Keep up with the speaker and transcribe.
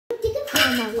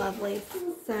My lovelies.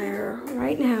 So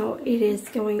right now it is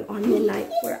going on midnight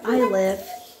where I live,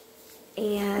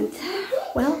 and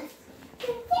well,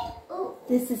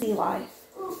 this is Eli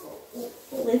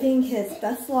living his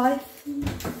best life,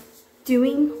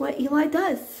 doing what Eli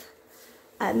does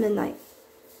at midnight.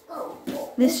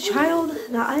 This child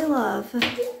that I love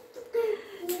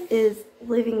is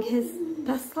living his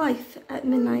best life at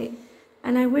midnight,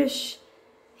 and I wish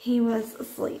he was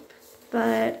asleep,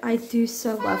 but I do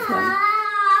so love him.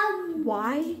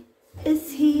 Why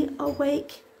is he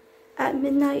awake at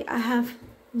midnight? I have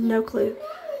no clue.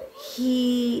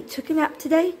 He took a nap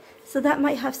today, so that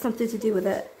might have something to do with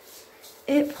it.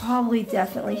 It probably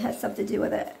definitely has something to do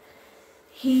with it.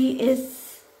 He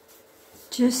is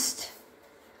just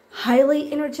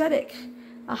highly energetic.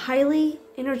 A highly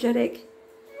energetic,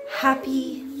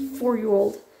 happy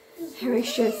 4-year-old who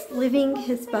is just living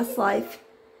his best life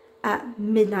at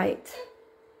midnight.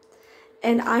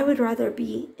 And I would rather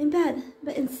be in bed,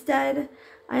 but instead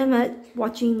I am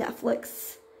watching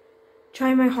Netflix,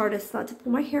 trying my hardest not to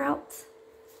pull my hair out,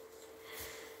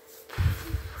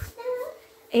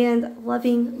 and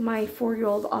loving my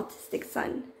 4-year-old autistic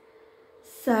son.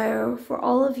 So for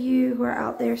all of you who are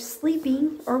out there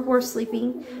sleeping, or were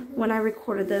sleeping when I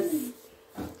recorded this,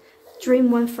 dream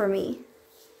one for me.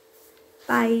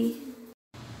 Bye.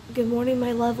 Good morning,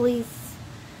 my lovelies.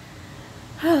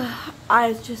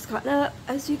 I've just gotten up,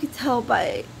 as you can tell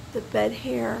by the bed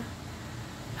hair.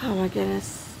 Oh my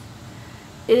goodness.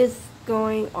 It is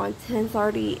going on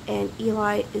 10:30 and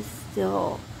Eli is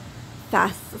still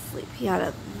fast asleep. He had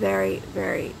a very,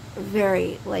 very,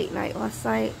 very late night last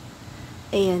night.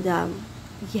 And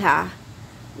yeah,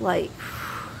 like,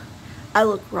 I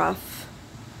look rough.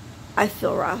 I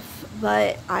feel rough,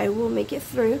 but I will make it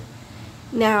through.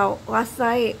 Now, last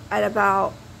night at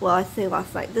about, well, I say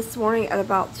last night, this morning at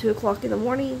about 2 o'clock in the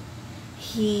morning,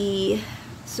 he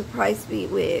surprised me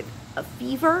with a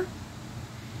fever.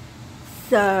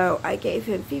 So I gave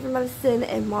him fever medicine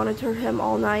and monitored him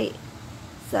all night.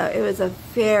 So it was a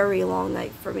very long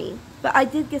night for me. But I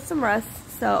did get some rest,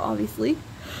 so obviously.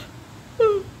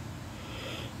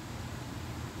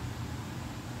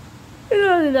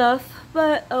 Not enough,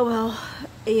 but oh well.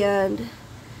 And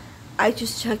I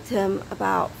just checked him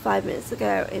about 5 minutes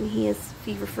ago and he is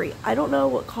fever free. I don't know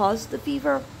what caused the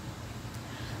fever,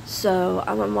 so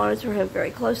I'm going to monitor him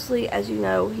very closely. As you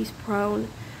know, he's prone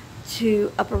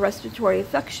to upper respiratory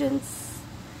infections.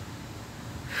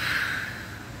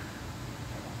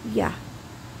 Yeah,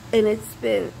 and it's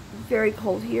been very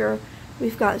cold here.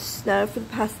 We've got snow for the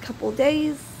past couple of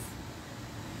days.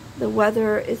 The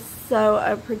weather is so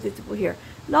unpredictable here.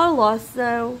 Not a lot of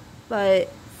snow, but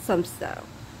some snow.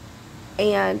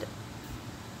 And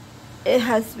it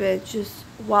has been just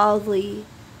wildly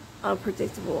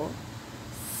unpredictable.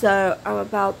 So I'm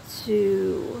about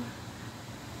to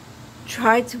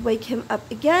try to wake him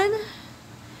up again.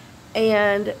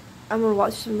 And I'm going to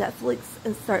watch some Netflix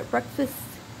and start breakfast.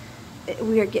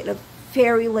 We are getting a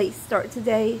very late start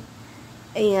today.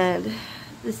 And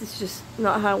this is just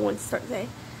not how I want to start the day.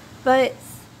 But,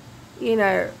 you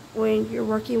know, when you're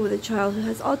working with a child who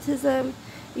has autism,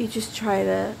 you just try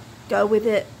to go with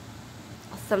it.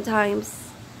 Sometimes,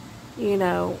 you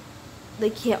know, they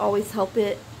can't always help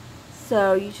it.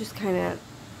 So you just kind of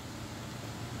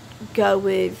go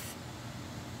with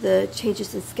the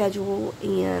changes in schedule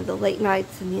and the late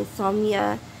nights and the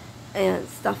insomnia and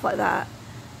stuff like that.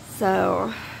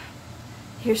 So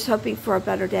here's hoping for a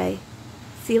better day.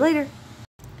 See you later.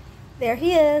 There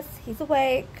he is. He's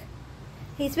awake.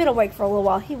 He's been awake for a little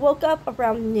while. He woke up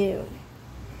around noon.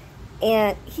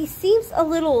 And he seems a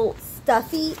little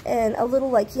stuffy and a little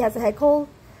like he has a head cold.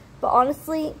 But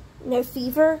honestly, no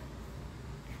fever.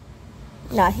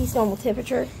 Nah, he's normal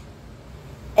temperature.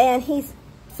 And he's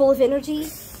full of energy.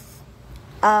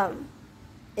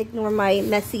 Ignore my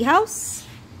messy house.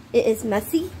 It is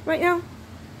messy right now.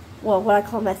 Well, what I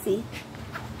call messy.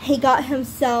 He got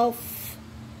himself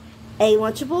a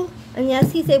Lunchable. And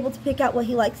yes, he's able to pick out what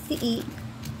he likes to eat.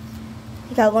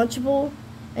 He got a Lunchable.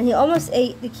 And he almost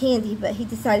ate the candy, but he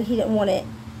decided he didn't want it.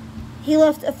 He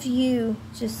left a few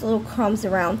just little crumbs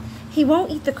around. He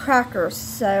won't eat the crackers,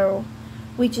 so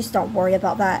we just don't worry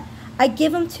about that. I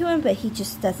give them to him, but he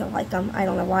just doesn't like them. I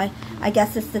don't know why. I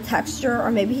guess it's the texture,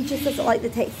 or maybe he just doesn't like the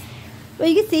taste. But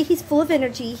you can see he's full of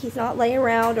energy. He's not laying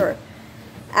around or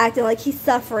acting like he's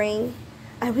suffering.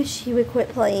 I wish he would quit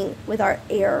playing with our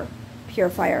air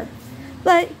purifier.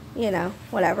 But, you know,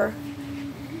 whatever.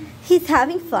 He's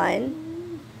having fun.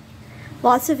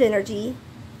 Lots of energy.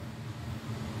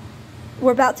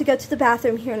 We're about to go to the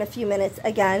bathroom here in a few minutes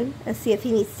again and see if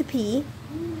he needs to pee.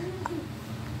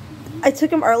 I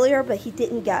took him earlier, but he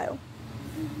didn't go.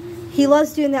 He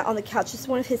loves doing that on the couch. It's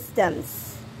one of his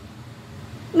stems.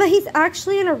 But he's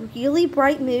actually in a really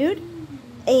bright mood.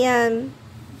 And,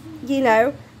 you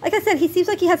know, like I said, he seems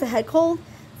like he has a head cold.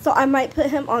 So I might put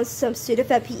him on some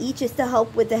Sudafed PE just to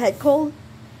help with the head cold.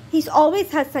 He's always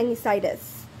had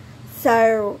sinusitis.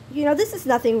 So, you know, this is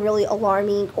nothing really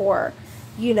alarming or,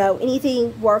 you know,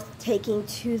 anything worth taking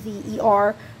to the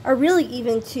ER or really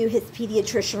even to his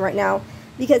pediatrician right now,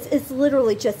 because it's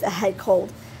literally just a head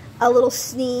cold. A little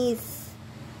sneeze,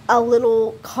 a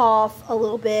little cough, a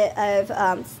little bit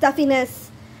of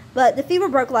stuffiness. But the fever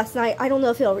broke last night. I don't know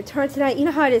if it'll return tonight. You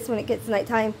know how it is when it gets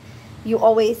nighttime. You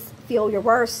always feel your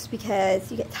worst because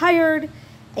you get tired.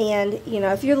 And, you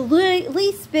know, if you're the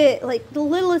least bit, like the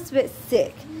littlest bit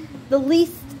sick, the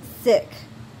least sick,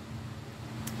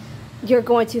 you're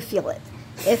going to feel it.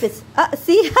 If it's,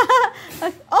 see,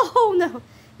 oh no.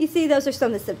 You see, those are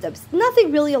some of the symptoms.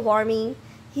 Nothing really alarming.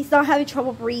 He's not having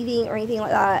trouble breathing or anything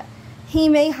like that. He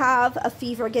may have a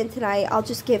fever again tonight. I'll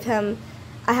just give him,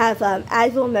 I have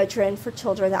Advil and Motrin for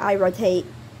children that I rotate.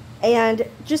 And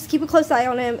just keep a close eye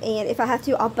on him. And if I have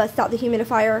to, I'll bust out the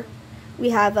humidifier. We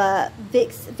have a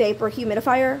Vicks Vapor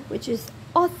Humidifier, which is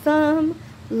awesome.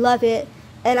 Love it.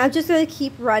 And I'm just going to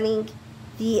keep running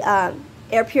the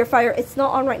air purifier. It's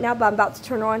not on right now, but I'm about to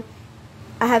turn it on.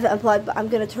 I have it unplugged, but I'm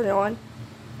going to turn it on.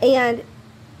 And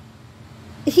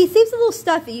he seems a little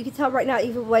stuffy. You can tell right now,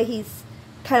 even the way he's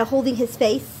kind of holding his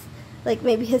face. Like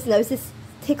maybe his nose is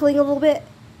tickling a little bit.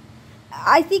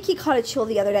 I think he caught a chill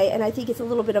the other day, and I think it's a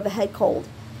little bit of a head cold.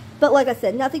 But like I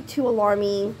said, nothing too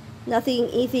alarming.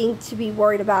 Anything to be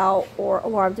worried about or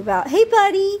alarmed about. Hey,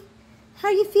 buddy. How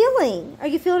are you feeling? Are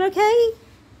you feeling okay?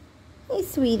 Hey,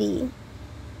 sweetie.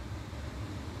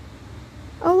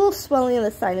 Oh, a little swelling in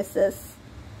the sinuses.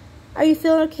 Are you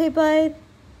feeling okay, bud?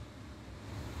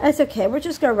 That's okay. We're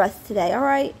just going to rest today, all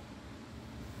right?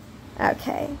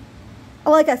 Okay.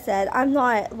 Like I said, I'm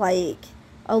not, like,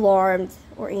 alarmed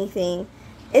or anything.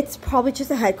 It's probably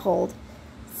just a head cold.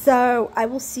 So, I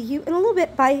will see you in a little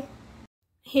bit. Bye.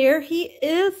 Here he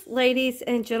is, ladies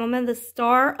and gentlemen, the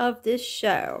star of this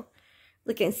show.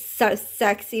 Looking so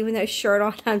sexy with no shirt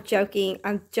on. I'm joking.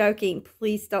 I'm joking.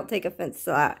 Please don't take offense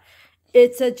to that.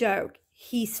 It's a joke.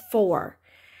 He's 4.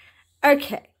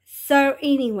 Okay. So,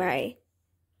 anyway.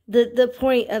 The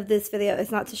point of this video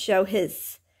is not to show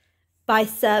his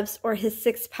biceps or his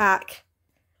 6-pack,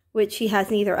 which he has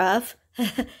neither of.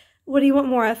 What do you want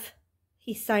more of?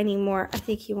 He's signing more. I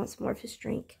think he wants more of his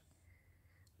drink.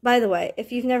 By the way,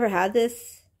 if you've never had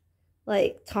this,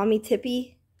 like Tommy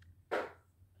Tippy,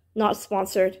 not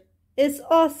sponsored, it's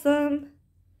awesome.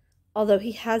 Although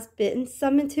he has bitten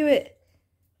some into it,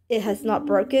 it has not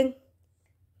broken.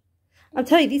 I'm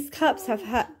telling you, these cups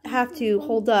have to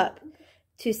hold up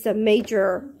to some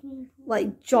major,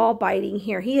 like, jaw biting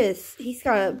here. He's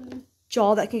got a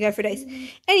jaw that can go for days.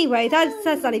 Anyway,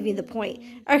 that's not even the point.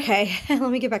 Okay, let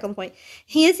me get back on the point.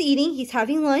 He is eating. He's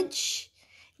having lunch.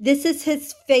 This is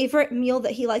his favorite meal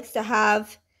that he likes to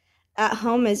have at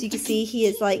home. As you can see, he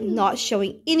is, like, not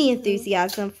showing any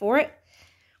enthusiasm for it.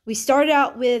 We started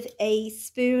out with a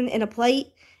spoon and a plate,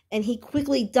 and he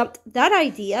quickly dumped that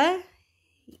idea.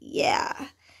 Yeah.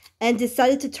 And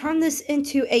decided to turn this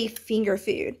into a finger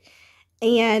food.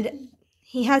 And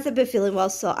he hasn't been feeling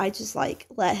well, so I just, like,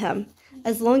 let him.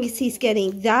 As long as he's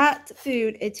getting that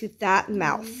food into that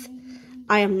mouth,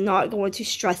 I am not going to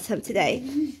stress him today.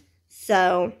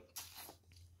 So,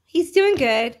 he's doing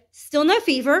good. Still no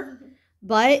fever,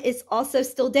 but it's also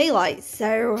still daylight.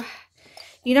 So,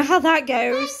 you know how that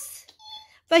goes.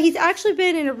 But he's actually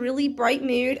been in a really bright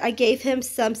mood. I gave him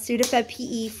some Sudafed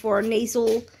PE for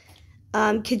nasal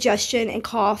congestion and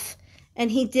cough, and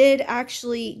he did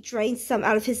actually drain some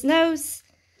out of his nose,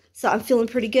 so I'm feeling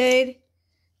pretty good.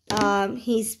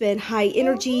 He's been high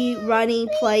energy, running,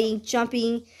 playing,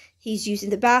 jumping. He's using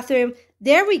the bathroom.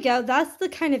 There we go. That's the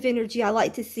kind of energy I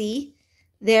like to see.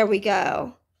 There we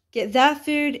go. Get that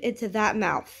food into that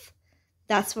mouth.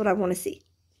 That's what I want to see.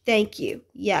 Thank you.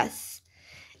 Yes.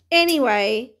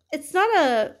 Anyway, it's not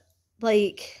a,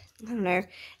 like, I don't know.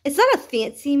 It's not a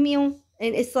fancy meal,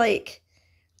 and it's like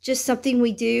just something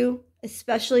we do,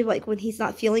 especially like when he's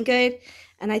not feeling good,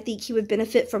 and I think he would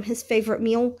benefit from his favorite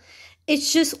meal.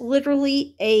 It's just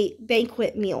literally a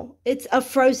banquet meal. It's a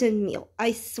frozen meal.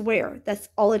 I swear, that's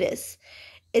all it is.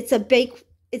 It's a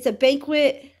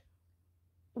banquet,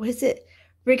 what is it?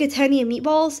 Rigatoni and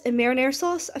meatballs and marinara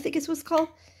sauce, I think is what it's called.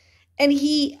 And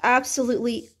he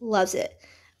absolutely loves it.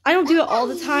 I don't do it all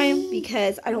the time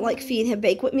because I don't like feeding him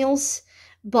banquet meals,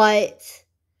 but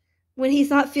when he's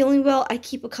not feeling well, I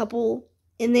keep a couple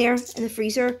in there in the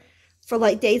freezer for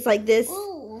like days like this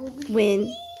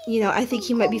when I think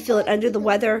he might be feeling under the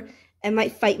weather and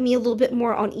might fight me a little bit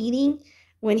more on eating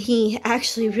when he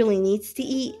actually really needs to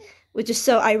eat, which is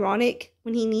so ironic.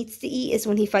 When he needs to eat is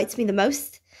when he fights me the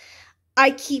most.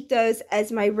 I keep those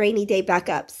as my rainy day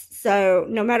backups. So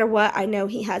no matter what, I know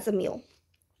he has a meal.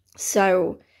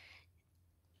 So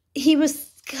he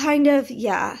was kind of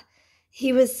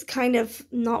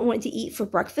not wanting to eat for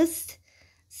breakfast.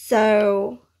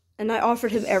 So, and I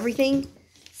offered him everything.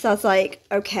 So I was like,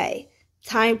 okay,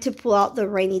 time to pull out the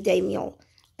rainy day meal.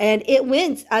 And it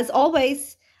wins, as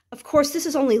always. Of course, this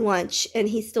is only lunch, and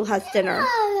he still has dinner.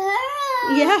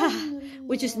 Yeah,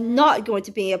 which is not going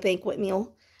to be a banquet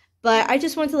meal. But I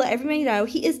just wanted to let everybody know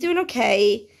he is doing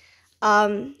okay.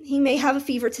 He may have a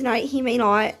fever tonight. He may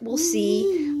not. We'll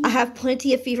see. I have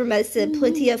plenty of fever medicine,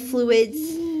 plenty of fluids,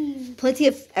 plenty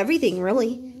of everything,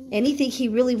 really. Anything he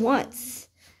really wants.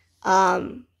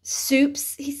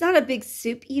 Soups. He's not a big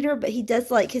soup eater, but he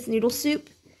does like his noodle soup.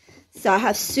 So I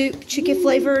have soup, chicken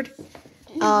flavored,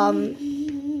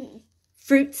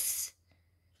 fruits,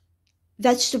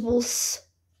 vegetables,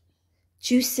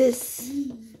 juices.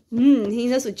 He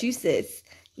knows what juice is.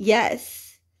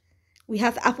 Yes. We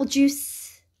have apple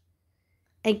juice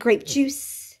and grape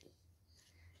juice,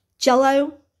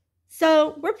 Jell-O.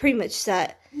 So we're pretty much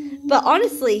set. But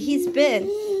honestly, he's been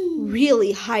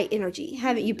really high energy,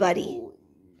 haven't you, buddy?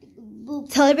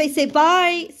 Tell everybody, say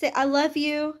bye. Say I love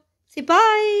you. Say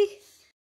bye.